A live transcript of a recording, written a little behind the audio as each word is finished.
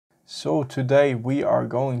So today we are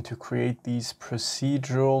going to create these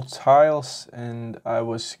procedural tiles, and I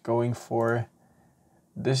was going for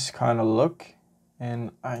this kind of look,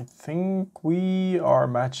 and I think we are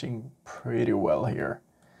matching pretty well here.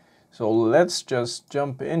 So let's just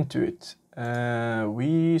jump into it.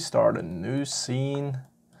 We start a new scene,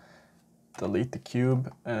 delete the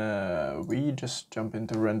cube. We just jump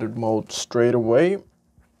into rendered mode straight away.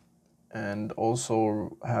 And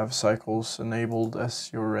also have cycles enabled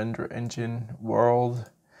as your render engine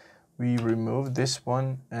world. We remove this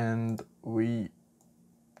one and we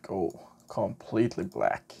go completely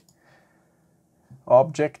black.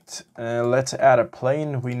 Object, let's add a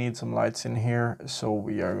plane. We need some lights in here, so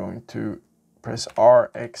we are going to press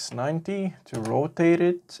RX90 to rotate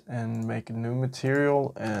it and make a new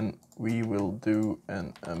material, and we will do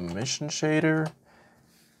an emission shader.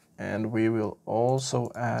 And we will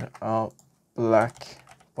also add a black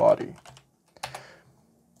body.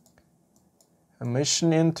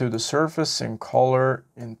 Emission into the surface and color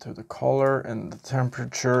into the color, and the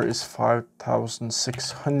temperature is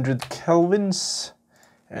 5600 kelvins,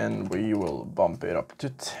 and we will bump it up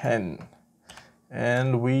to 10.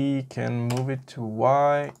 And we can move it to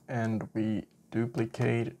Y, and we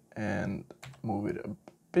duplicate and move it a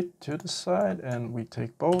bit to the side, and we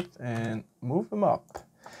take both and move them up.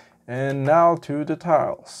 And now to the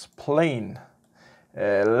tiles. Plane.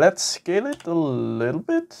 Let's scale it a little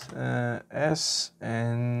bit. S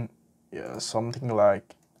and yeah, something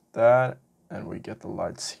like that. And we get the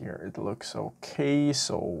lights here. It looks okay,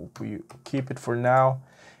 so we keep it for now.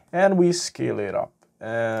 And we scale it up.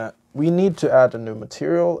 We need to add a new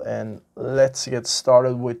material, and let's get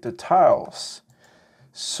started with the tiles.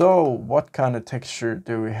 So what kind of texture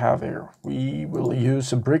do we have here? We will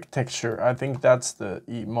use a brick texture. I think that's the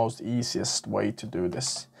most easiest way to do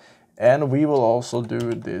this. And we will also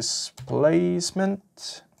do this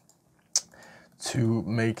placement to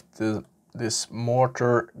make this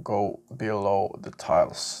mortar go below the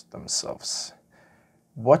tiles themselves.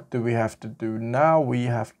 What do we have to do now? We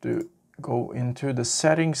have to go into the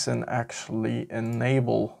settings and actually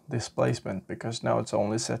enable displacement, because now it's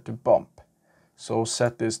only set to bump. So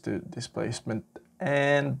set this to displacement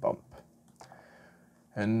and bump.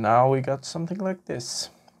 And now we got something like this.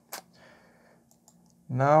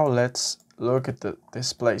 Now let's look at the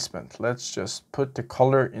displacement. Let's just put the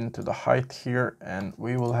color into the height here, and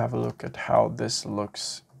we will have a look at how this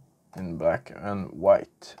looks in black and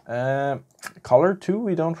white. Color too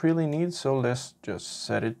we don't really need, so let's just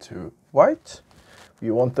set it to white. We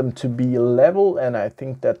want them to be level, and I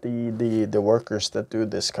think that the workers that do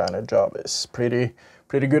this kind of job is pretty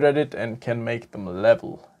good at it and can make them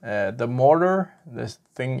level. The mortar, this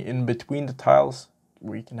thing in between the tiles,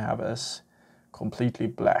 we can have as completely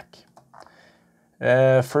black.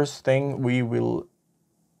 First thing, we will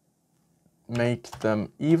make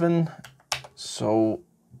them even, so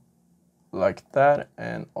like that,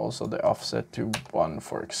 and also the offset to 1,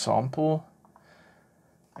 for example.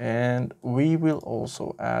 And we will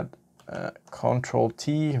also add Control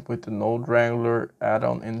T with the Node Wrangler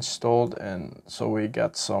add-on installed, and so we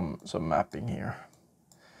got some mapping here.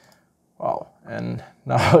 Wow, and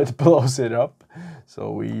now it blows it up.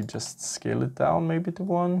 So we just scale it down maybe to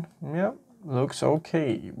 1. Yeah, looks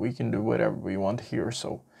okay. We can do whatever we want here,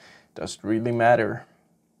 so it doesn't really matter.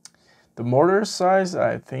 The mortar size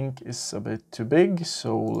I think is a bit too big,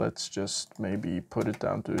 so let's just maybe put it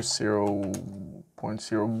down to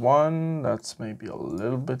 0.01. That's maybe a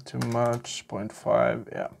little bit too much. 0.5,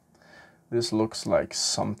 yeah. This looks like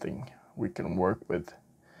something we can work with.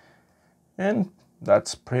 And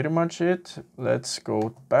that's pretty much it. Let's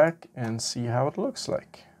go back and see how it looks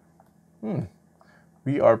like.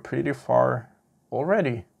 We are pretty far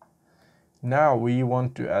already. Now we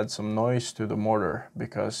want to add some noise to the mortar,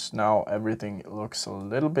 because now everything looks a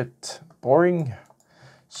little bit boring.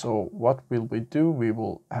 So what will we do? We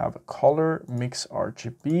will have a color mix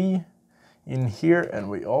RGB in here, and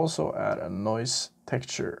we also add a noise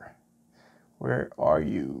texture. Where are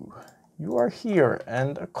you? You are here,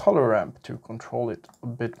 and a color ramp to control it a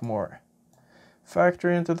bit more. Factor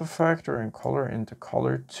into the factor and color into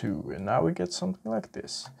color 2, and now we get something like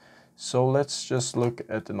this. So let's just look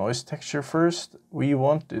at the noise texture first. We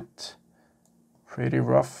want it pretty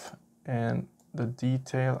rough, and the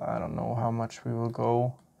detail, I don't know how much we will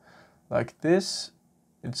go. Like this,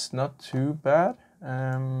 it's not too bad.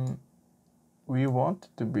 We want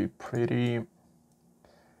it to be pretty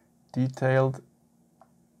detailed.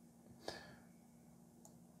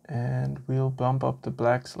 And we'll bump up the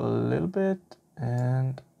blacks a little bit,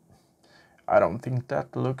 and I don't think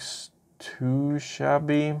that looks too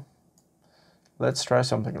shabby. Let's try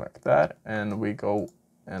something like that, and we go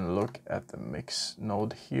and look at the mix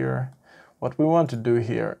node here. What we want to do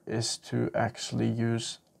here is to actually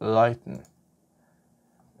use lighten.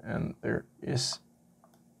 And there is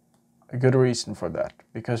a good reason for that,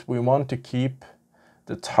 because we want to keep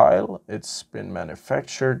the tile. It's been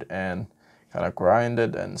manufactured and kind of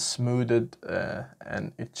grinded and smoothed,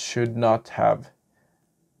 and it should not have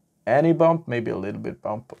any bump, maybe a little bit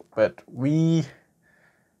bump, but we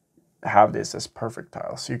have this as perfect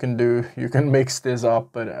tiles. You can mix this up,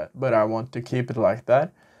 but I want to keep it like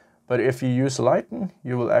that. But if you use lighten,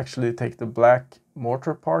 you will actually take the black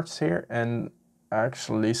mortar parts here and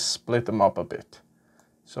actually split them up a bit.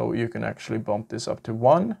 So you can actually bump this up to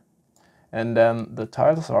 1, and then the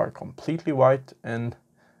tiles are completely white and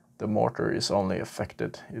the mortar is only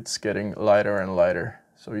affected. It's getting lighter and lighter.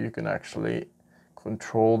 So you can actually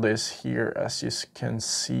control this here, as you can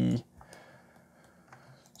see.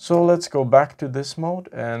 So let's go back to this mode,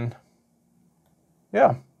 and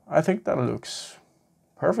yeah, I think that looks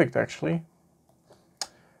perfect actually.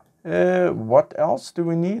 What else do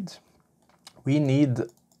we need? We need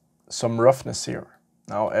some roughness here.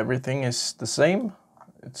 Now everything is the same,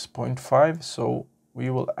 it's 0.5, so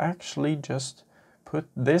we will actually just put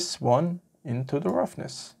this one into the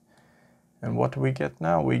roughness. And what do we get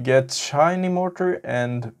now? We get shiny mortar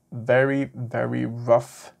and very, very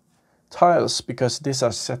rough tiles, because these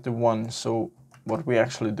are set to 1. So what we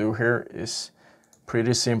actually do here is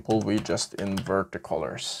pretty simple. We just invert the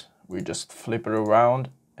colors. We just flip it around,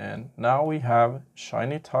 and now we have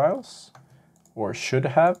shiny tiles, or should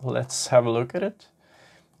have. Let's have a look at it.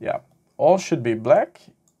 Yeah, all should be black.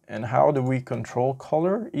 And how do we control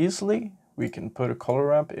color easily? We can put a color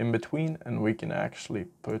ramp in between, and we can actually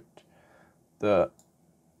put the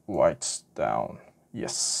whites down.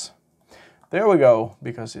 Yes, there we go,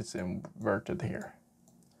 because it's inverted here.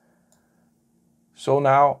 So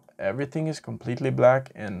now everything is completely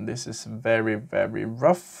black, and this is very, very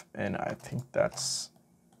rough, and I think that's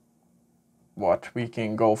what we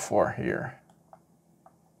can go for here.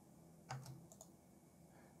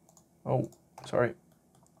 Oh, sorry.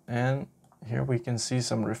 And here we can see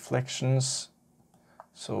some reflections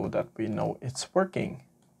so that we know it's working.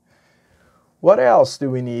 What else do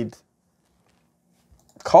we need?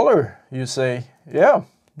 Color, you say? Yeah,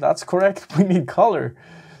 that's correct. We need color.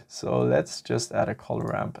 So let's just add a color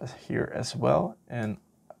ramp here as well. And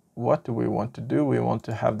what do we want to do? We want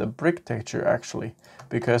to have the brick texture actually,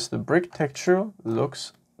 because the brick texture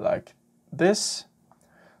looks like this.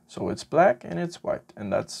 So it's black and it's white,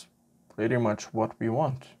 and that's pretty much what we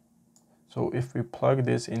want. So if we plug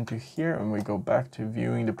this into here and we go back to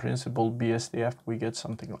viewing the principled BSDF, we get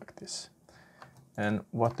something like this. And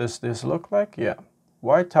what does this look like? Yeah,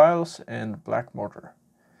 white tiles and black mortar.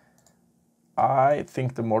 I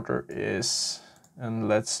think the mortar is, and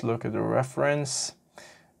let's look at the reference.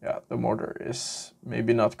 Yeah, the mortar is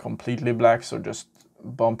maybe not completely black, so just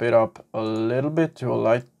bump it up a little bit to a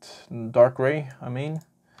light, dark gray, I mean.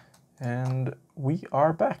 And we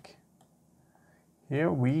are back.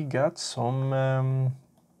 Here we got some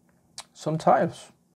tiles.